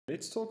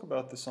Let's talk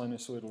about the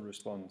sinusoidal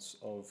response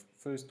of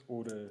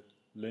first-order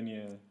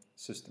linear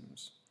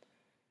systems.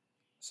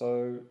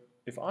 So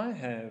if I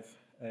have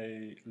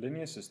a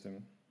linear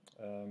system,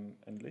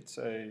 and let's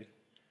say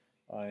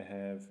I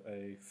have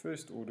a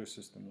first-order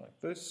system like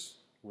this,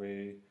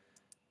 where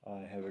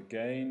I have a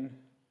gain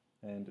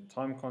and a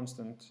time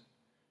constant,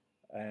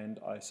 and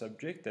I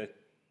subject that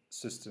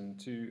system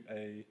to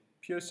a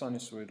pure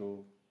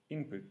sinusoidal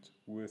input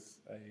with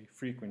a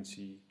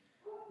frequency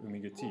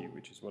omega t,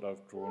 which is what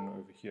I've drawn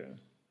over here.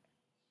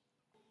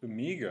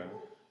 Omega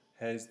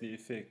has the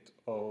effect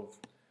of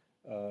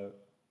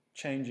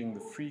changing the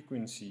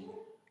frequency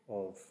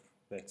of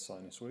that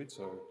sinusoid.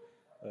 So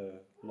a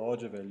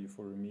larger value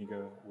for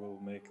omega will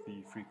make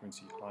the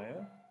frequency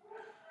higher,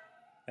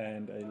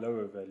 and a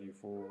lower value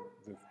for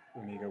the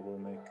omega will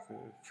make the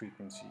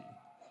frequency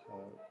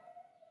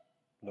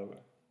lower.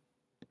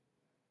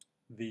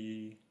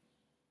 The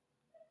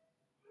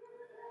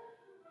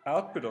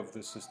output of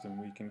this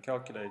system we can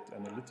calculate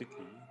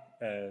analytically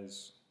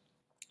as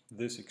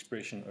this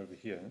expression over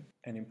here.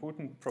 An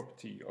important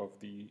property of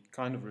the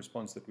kind of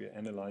response that we're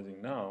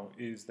analyzing now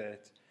is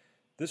that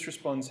this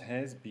response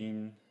has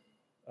been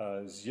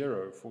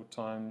 0 for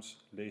times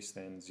less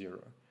than 0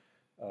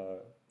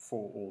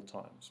 for all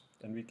times.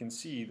 And we can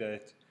see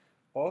that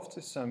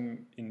after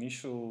some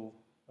initial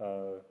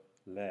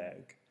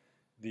lag,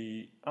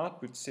 the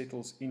output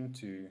settles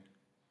into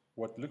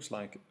what looks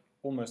like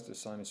almost a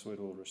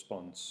sinusoidal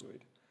response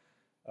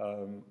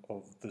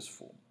of this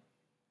form.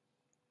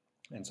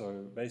 And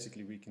so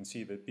basically we can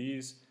see that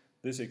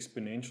this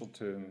exponential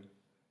term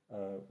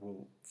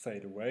will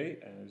fade away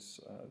as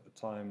the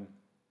time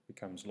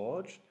becomes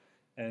large,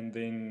 and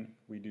then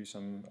we do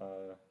some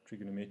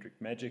trigonometric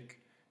magic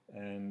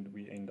and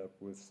we end up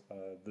with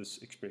this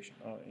expression.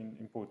 An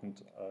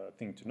important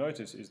thing to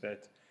notice is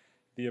that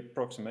the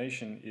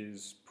approximation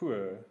is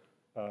poor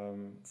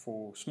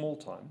for small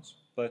times,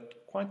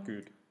 but quite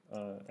good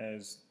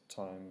as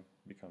time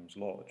becomes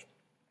large.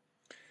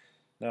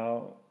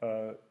 Now,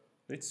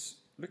 let's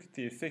look at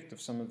the effect of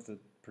some of the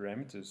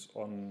parameters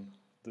on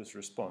this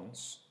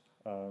response.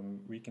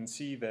 We can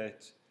see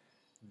that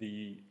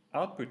the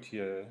output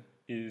here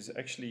is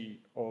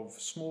actually of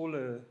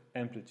smaller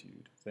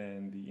amplitude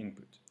than the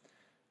input.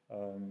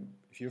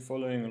 If you're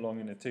following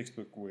along in a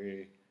textbook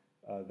where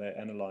they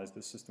analyze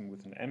the system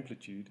with an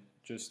amplitude,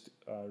 just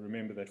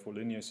remember that for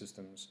linear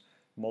systems,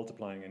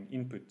 multiplying an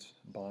input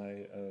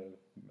by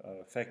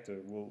a factor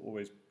will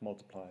always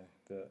multiply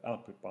the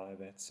output by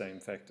that same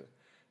factor.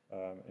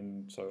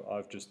 And so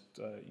I've just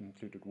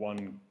included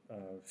one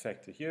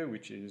factor here,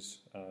 which is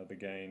the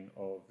gain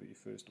of the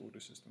first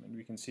order system. And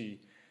we can see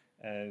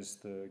as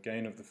the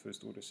gain of the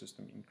first order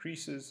system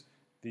increases,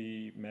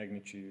 the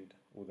magnitude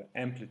or the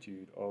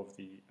amplitude of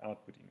the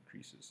output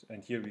increases.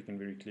 And here we can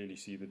very clearly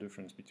see the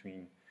difference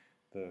between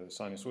the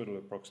sinusoidal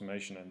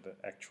approximation and the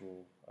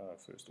actual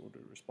first order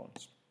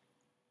response.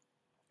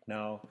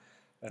 Now,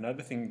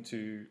 another thing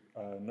to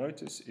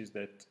notice is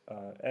that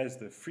as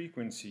the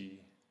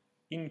frequency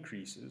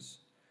increases,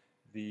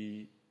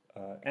 the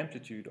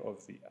amplitude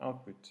of the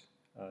output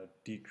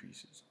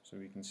decreases. So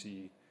we can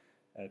see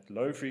at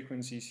low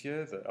frequencies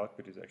here, the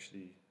output is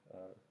actually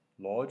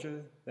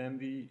larger than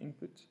the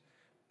input,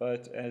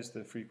 but as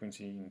the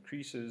frequency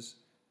increases,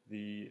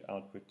 the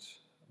output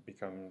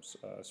becomes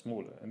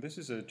smaller. And this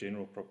is a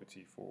general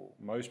property for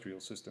most real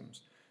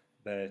systems,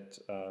 that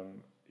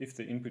if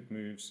the input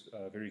moves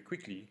very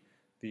quickly,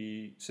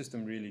 the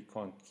system really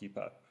can't keep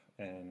up,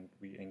 and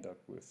we end up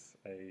with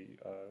a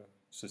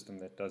system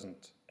that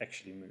doesn't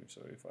actually move.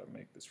 So if I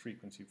make this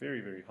frequency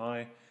very, very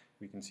high,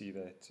 we can see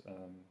that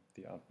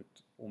the output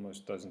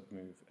almost doesn't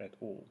move at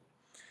all.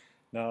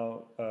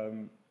 Now,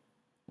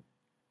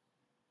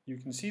 you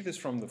can see this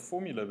from the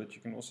formula, but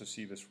you can also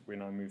see this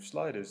when I move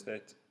sliders,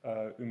 that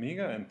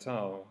omega and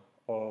tau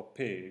are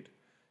paired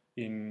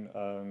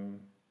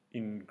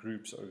in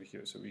groups over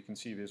here. So we can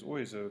see there's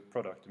always a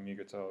product,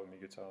 omega tau,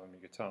 omega tau,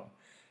 omega tau.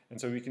 And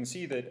so we can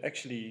see that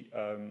actually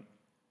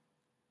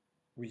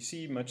we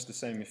see much the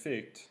same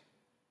effect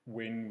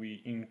when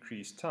we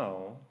increase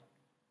tau,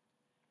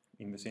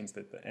 in the sense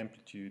that the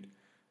amplitude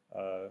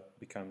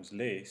becomes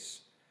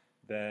less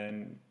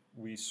than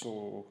we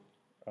saw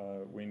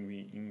when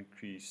we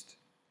increased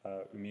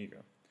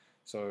omega.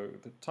 So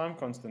the time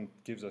constant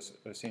gives us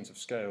a sense of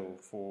scale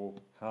for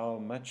how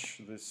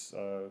much this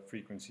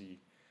frequency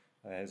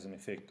has an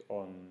effect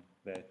on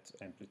that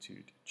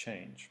amplitude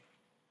change.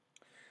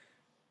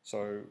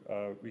 So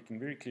we can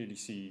very clearly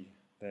see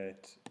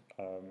that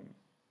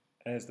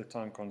as the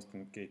time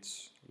constant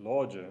gets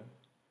larger,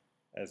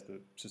 as the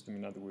system,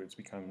 in other words,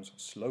 becomes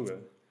slower,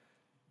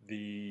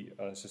 the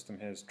system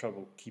has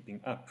trouble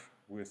keeping up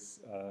with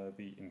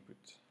the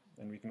input.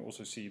 And we can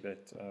also see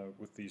that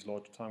with these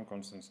large time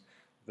constants,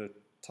 the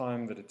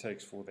time that it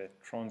takes for that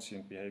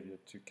transient behavior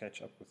to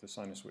catch up with the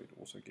sinusoid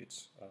also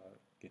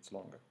gets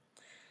longer.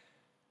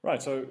 Right,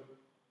 so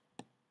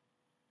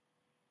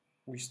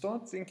we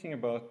start thinking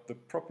about the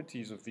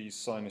properties of these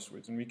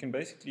sinusoids, and we can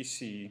basically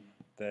see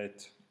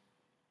that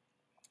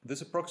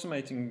this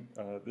approximating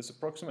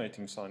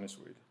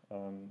sinusoid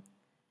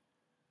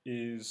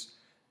is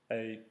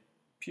a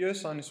pure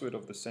sinusoid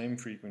of the same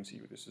frequency.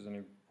 This is an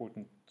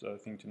important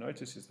thing to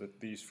notice, is that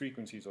these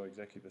frequencies are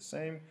exactly the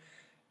same.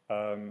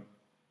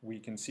 We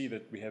can see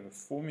that we have a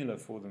formula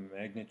for the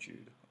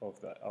magnitude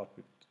of the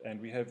output, and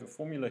we have a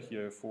formula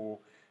here for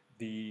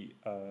the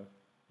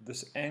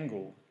this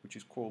angle, which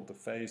is called the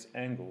phase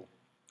angle,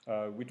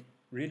 which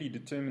really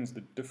determines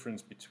the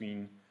difference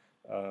between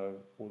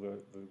or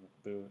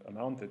the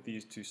amount that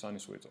these two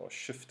sinusoids are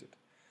shifted.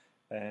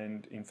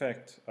 And in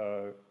fact,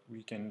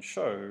 we can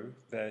show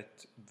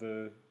that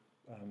the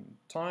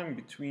time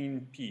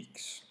between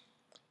peaks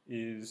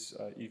is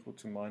equal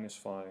to minus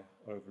phi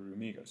over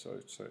omega. So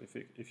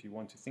if you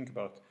want to think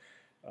about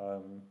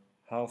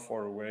how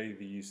far away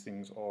these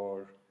things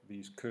are,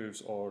 these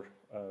curves are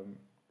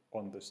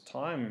on this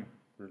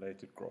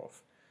time-related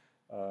graph,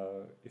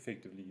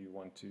 effectively you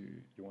want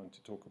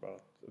to talk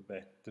about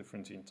that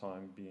difference in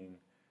time being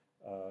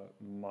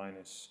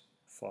minus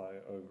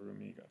phi over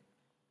omega.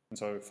 And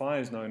so phi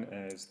is known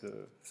as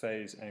the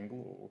phase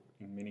angle, or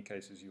in many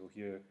cases you'll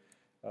hear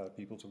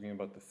people talking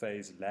about the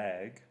phase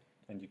lag,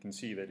 and you can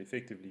see that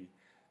effectively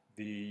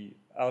the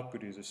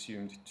output is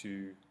assumed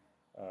to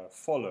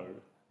follow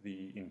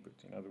the input.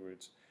 In other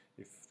words,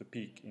 if the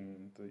peak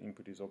in the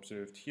input is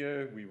observed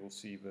here, we will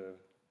see the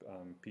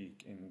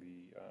peak in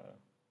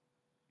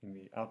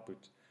the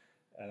output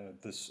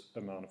this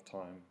amount of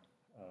time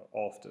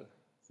after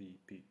the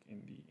peak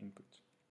in the input.